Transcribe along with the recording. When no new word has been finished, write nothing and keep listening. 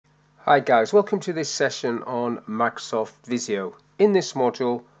Hi guys, welcome to this session on Microsoft Visio. In this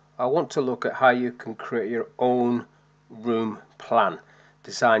module I want to look at how you can create your own room plan,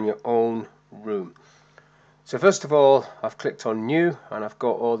 design your own room. So first of all, I've clicked on new and I've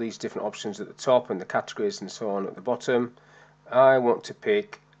got all these different options at the top and the categories and so on at the bottom. I want to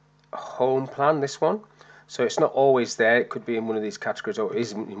pick a home plan, this one. So it's not always there, it could be in one of these categories or it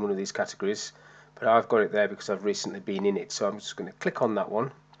isn't in one of these categories, but I've got it there because I've recently been in it. So I'm just going to click on that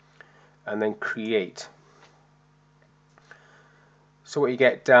one and then create. So what you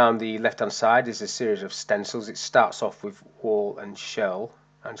get down the left hand side is a series of stencils. It starts off with wall and shell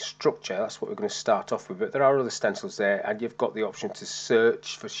and structure. That's what we're going to start off with, but there are other stencils there, and you've got the option to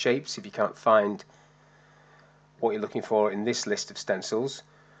search for shapes if you can't find what you're looking for in this list of stencils.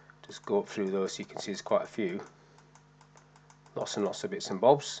 Just go up through those so you can see there's quite a few, lots and lots of bits and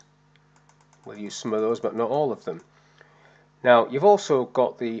bobs. We'll use some of those but not all of them. Now you've also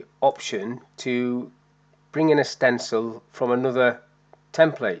got the option to bring in a stencil from another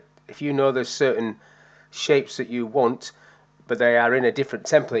template. If you know there's certain shapes that you want but they are in a different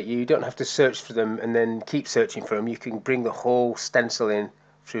template, you don't have to search for them and then keep searching for them. You can bring the whole stencil in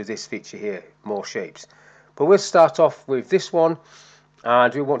through this feature here, more shapes. But we'll start off with this one,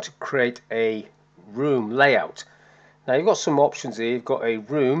 and we want to create a room layout. Now you've got some options here. You've got a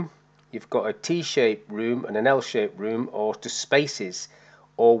room, you've got a T-shaped room and an L-shaped room, or just spaces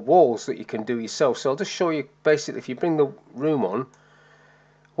or walls that you can do yourself. So I'll just show you basically, if you bring the room on,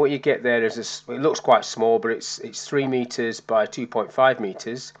 what you get there is this. It looks quite small, but it's 3 meters by 2.5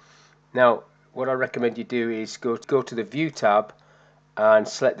 meters. Now what I recommend you do is go to the View tab and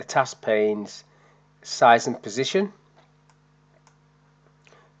select the task panes, size and position,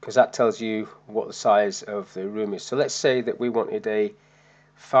 because that tells you what the size of the room is. So let's say that we wanted a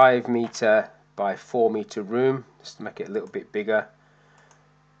 5 meter by 4 meter room, just to make it a little bit bigger.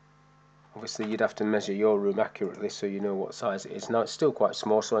 Obviously you'd have to measure your room accurately so you know what size it is. Now it's still quite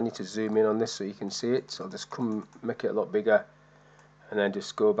small, so I need to zoom in on this so you can see it. So I'll just come make it a lot bigger and then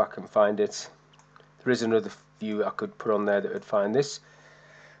just go back and find it. There is another view I could put on there that would find this.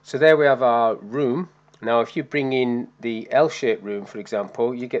 So there we have our room. Now if you bring in the L-shaped room, for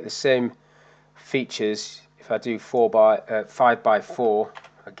example, you get the same features. If I do 5 by 4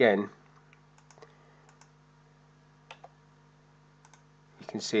 again, you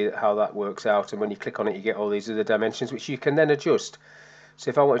can see how that works out, and when you click on it you get all these other dimensions which you can then adjust. So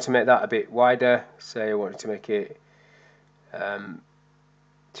if I wanted to make that a bit wider, say I wanted to make it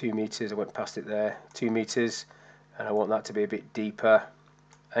 2 meters, I went past it there, 2 meters, and I want that to be a bit deeper,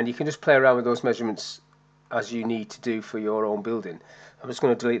 and you can just play around with those measurements as you need to do for your own building. I'm just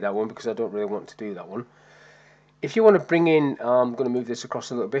going to delete that one because I don't really want to do that one. If you want to bring in, I'm going to move this across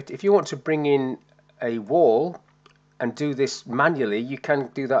a little bit, if you want to bring in a wall and do this manually, you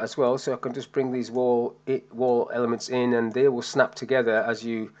can do that as well. So I can just bring these wall elements in and they will snap together as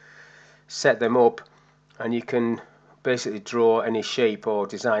you set them up, and you can basically draw any shape or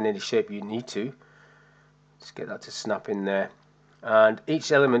design any shape you need to. Just get that to snap in there. And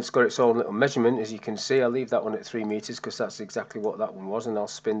each element's got its own little measurement, as you can see. I'll leave that one at 3 meters because that's exactly what that one was, and I'll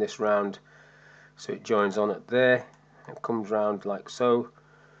spin this round so it joins on it there and comes round like so.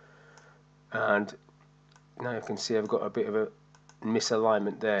 And now you can see I've got a bit of a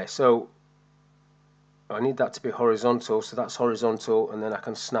misalignment there, so I need that to be horizontal, so that's horizontal, and then I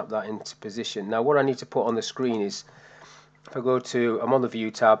can snap that into position. Now what I need to put on the screen is, if I go to, I'm on the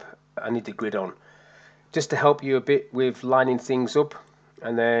View tab, I need the grid on, just to help you a bit with lining things up,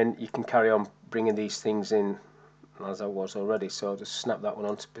 and then you can carry on bringing these things in as I was already. So I'll just snap that one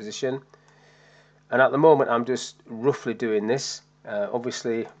onto position, and at the moment I'm just roughly doing this.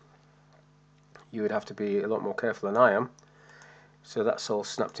 Obviously you would have to be a lot more careful than I am. So that's all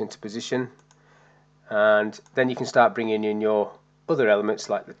snapped into position, and then you can start bringing in your other elements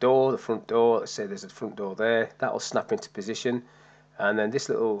like the door, the front door. Let's say there's a front door there, that will snap into position. And then this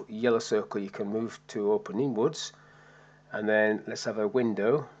little yellow circle you can move to open inwards, and then let's have a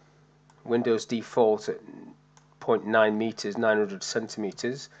window. Windows default at 0.9 meters, 900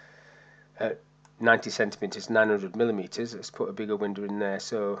 centimeters, 90 centimeters, 900 millimeters. Let's put a bigger window in there.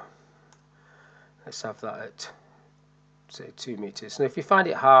 So let's have that at say 2 meters. Now if you find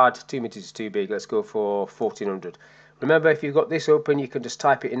it hard, 2 meters is too big, let's go for 1400. Remember, if you've got this open, you can just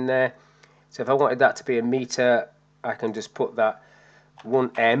type it in there. So if I wanted that to be a meter, I can just put that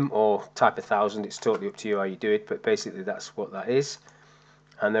 1m or type 1000. It's totally up to you how you do it, but basically that's what that is.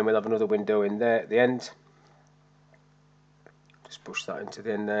 And then we'll have another window in there at the end. Just push that into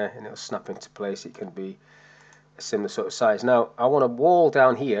the end there and it'll snap into place. It can be a similar sort of size. Now I want a wall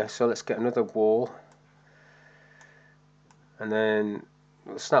down here, so let's get another wall, and then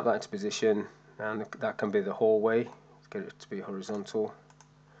we'll snap that into position, and that can be the hallway. Get it to be horizontal.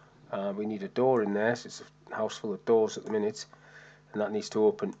 We need a door in there, so it's a house full of doors at the minute, and that needs to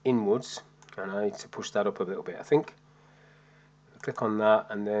open inwards, and I need to push that up a little bit, I think. Click on that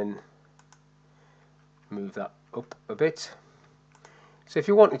and then move that up a bit. So if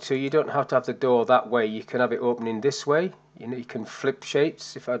you wanted to, you don't have to have the door that way. You can have it opening this way. You know, you can flip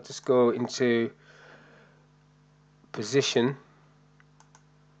shapes. If I just go into position,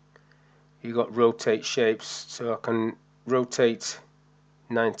 you got rotate shapes, so I can rotate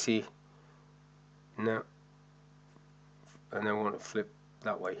 90 now, and then I want to flip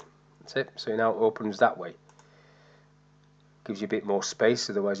that way. That's it. So it now opens that way. Gives you a bit more space,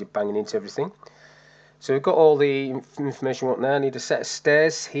 otherwise you're banging into everything. So we've got all the information we want now. I need a set of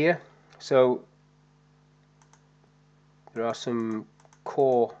stairs here. So there are some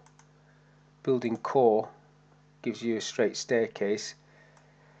core, building core gives you a straight staircase.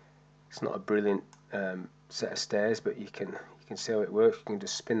 It's not a brilliant set of stairs, but you can see how it works. You can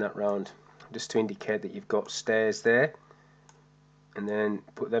just spin that round just to indicate that you've got stairs there, and then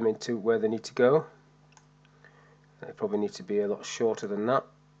put them into where they need to go. They probably need to be a lot shorter than that.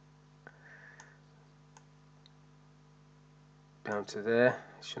 Down to there.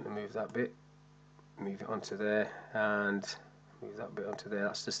 Shouldn't have moved that bit. Move it onto there and move that bit onto there.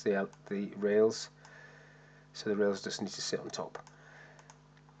 That's just the rails. So the rails just need to sit on top.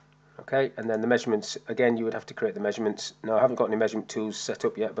 Okay, and then the measurements, again you would have to create the measurements. Now I haven't got any measurement tools set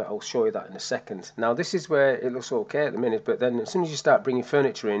up yet, but I'll show you that in a second. Now this is where it looks okay at the minute, but then as soon as you start bringing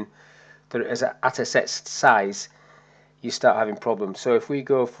furniture in that is at a set size, you start having problems. So if we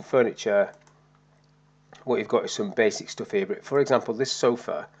go for furniture, what you've got is some basic stuff here. But for example, this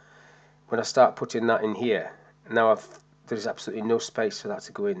sofa, when I start putting that in here, now there's absolutely no space for that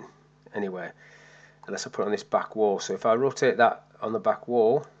to go in anywhere unless I put it on this back wall. So if I rotate that on the back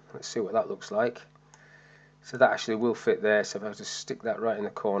wall, let's see what that looks like. So that actually will fit there. So if I just stick that right in the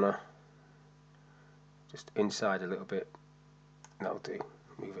corner, just inside a little bit, that'll do.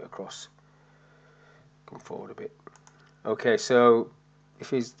 Move it across, come forward a bit. Okay, so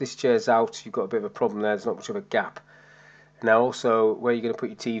if this chair's out, you've got a bit of a problem there. There's not much of a gap. Now also, where you're going to put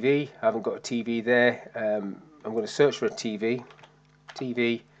your TV, I haven't got a TV there. I'm going to search for a TV,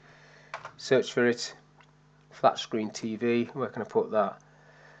 search for it, flat screen TV. Where can I put that?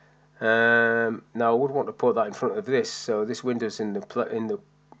 Now I would want to put that in front of this, so this window's in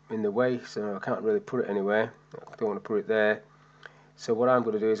the way, so I can't really put it anywhere. I don't want to put it there. So what I'm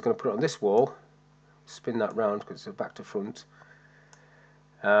going to do is going to put it on this wall, spin that round because it's back to front,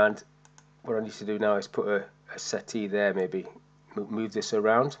 and what I need to do now is put a settee there, maybe move this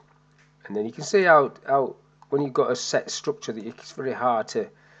around, and then you can see how when you've got a set structure that it's very hard to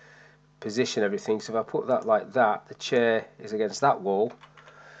position everything. So if I put that like that, the chair is against that wall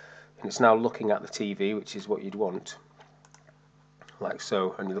and it's now looking at the TV, which is what you'd want, like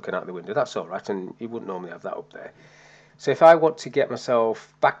so, and you're looking out the window. That's alright, and you wouldn't normally have that up there. So if I want to get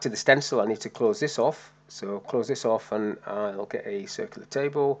myself back to the stencil, I need to close this off. So close this off and I'll get a circular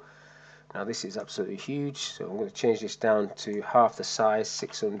table. Now this is absolutely huge, so I'm going to change this down to half the size,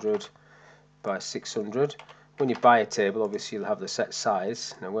 600 by 600. When you buy a table, obviously you'll have the set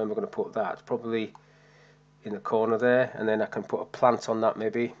size. Now where am I going to put that? Probably in the corner there, and then I can put a plant on that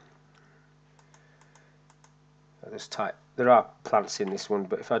maybe. I'll just type, there are plants in this one,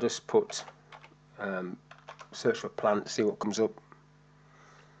 but if I just put search for plant, see what comes up.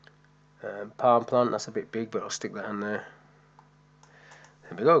 Palm plant, that's a bit big, but I'll stick that in there.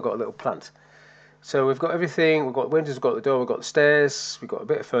 There we go, got a little plant. So we've got everything, we've got windows, we've got the door, we've got the stairs, we've got a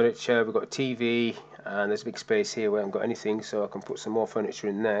bit of furniture, we've got a TV, and there's a big space here where I haven't got anything, so I can put some more furniture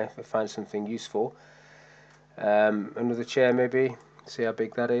in there if I find something useful. Another chair maybe, see how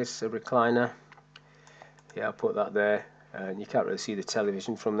big that is, a recliner. Yeah, I'll put that there, and you can't really see the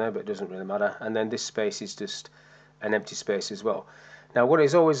television from there, but it doesn't really matter. And then this space is just an empty space as well. Now what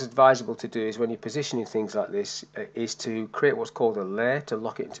is always advisable to do is when you're positioning things like this is to create what's called a layer to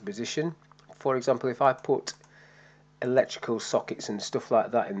lock it into position. For example, if I put electrical sockets and stuff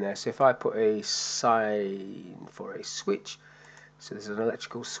like that in there, so if I put a sign for a switch, so there's an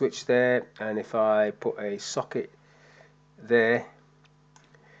electrical switch there, and if I put a socket there,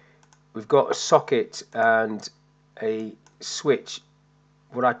 we've got a socket and a switch.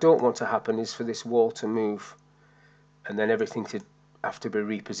 What I don't want to happen is for this wall to move and then everything to have to be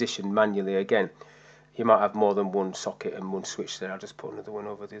repositioned manually again. You might have more than one socket and one switch there. I'll just put another one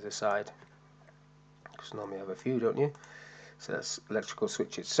over the other side, because normally you have a few, don't you? So that's electrical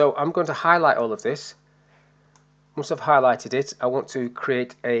switches. So I'm going to highlight all of this, once I've highlighted it, I want to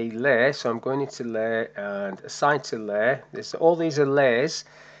create a layer, so I'm going into layer and assign to layer. All these are layers.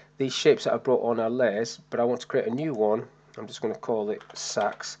 These shapes that I brought on are layers, but I want to create a new one. I'm just going to call it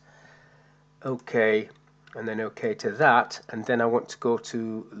Sax. OK, and then OK to that, and then I want to go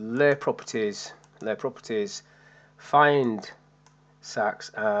to layer properties, find Sax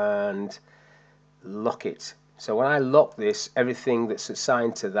and lock it. So when I lock this, everything that's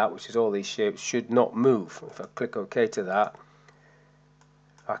assigned to that, which is all these shapes, should not move. If I click OK to that,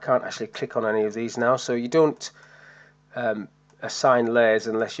 I can't actually click on any of these now. So you don't assign layers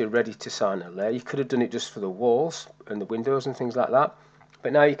unless you're ready to assign a layer. You could have done it just for the walls and the windows and things like that.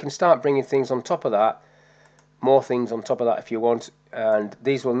 But now you can start bringing things on top of that, more things on top of that if you want. And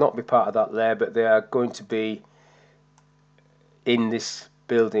these will not be part of that layer, but they are going to be in this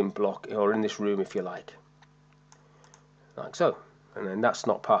building block, or in this room if you like so. And then that's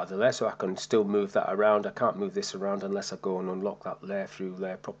not part of the layer, so I can still move that around. I can't move this around unless I go and unlock that layer through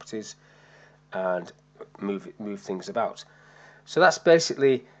layer properties and move things about. So that's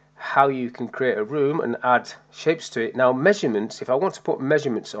basically how you can create a room and add shapes to it. Now measurements, if I want to put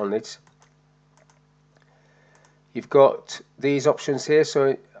measurements on it, you've got these options here.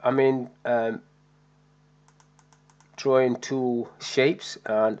 So I'm in drawing tool, shapes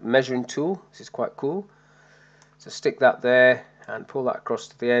and measuring tool. This is quite cool. So stick that there and pull that across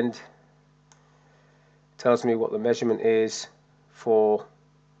to the end. Tells me what the measurement is for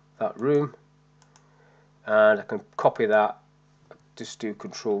that room, and I can copy that. Just do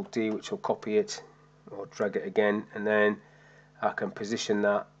Control D, which will copy it, or drag it again, and then I can position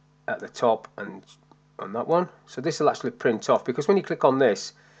that at the top and on that one. So this will actually print off, because when you click on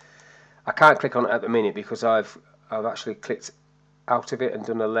this, I can't click on it at the minute because I've actually clicked out of it and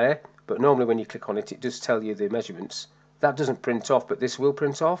done a layer. But normally when you click on it, it does tell you the measurements. That doesn't print off, but this will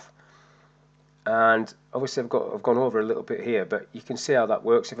print off. And obviously I've gone over a little bit here, but you can see how that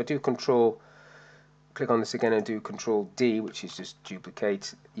works. If I do click on this again and do Control D, which is just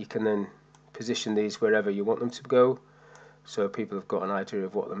duplicate, you can then position these wherever you want them to go, so people have got an idea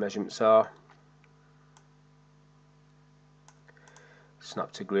of what the measurements are.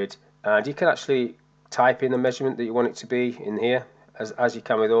 Snap to grid, and you can actually type in the measurement that you want it to be in here, as you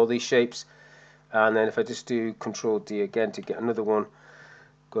can with all these shapes. And then if I just do Control D again to get another one,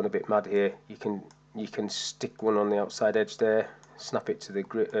 going a bit mad here, you can stick one on the outside edge there, snap it to the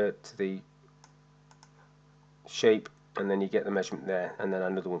grid, to the shape, and then you get the measurement there, and then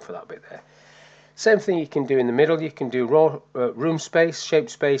another one for that bit there. Same thing you can do in the middle. You can do raw room space, shape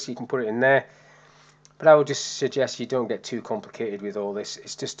space, you can put it in there. But I would just suggest you don't get too complicated with all this.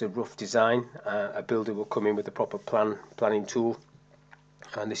 It's just a rough design. A builder will come in with the proper planning tool,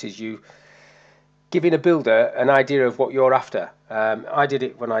 and this is you giving a builder an idea of what you're after. I did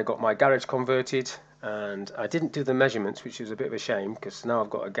it when I got my garage converted, and I didn't do the measurements, which is a bit of a shame, because now I've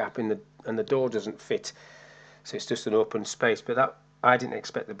got a gap in the door doesn't fit, so it's just an open space. But that, I didn't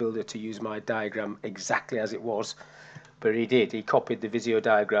expect the builder to use my diagram exactly as it was, but he did. He copied the Visio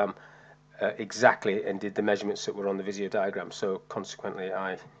diagram exactly and did the measurements that were on the Visio diagram. So consequently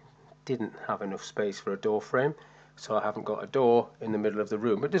I didn't have enough space for a door frame, so I haven't got a door in the middle of the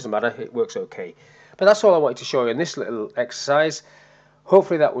room. But it doesn't matter, it works okay. But that's all I wanted to show you in this little exercise.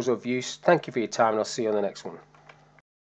 Hopefully that was of use. Thank you for your time, and I'll see you on the next one.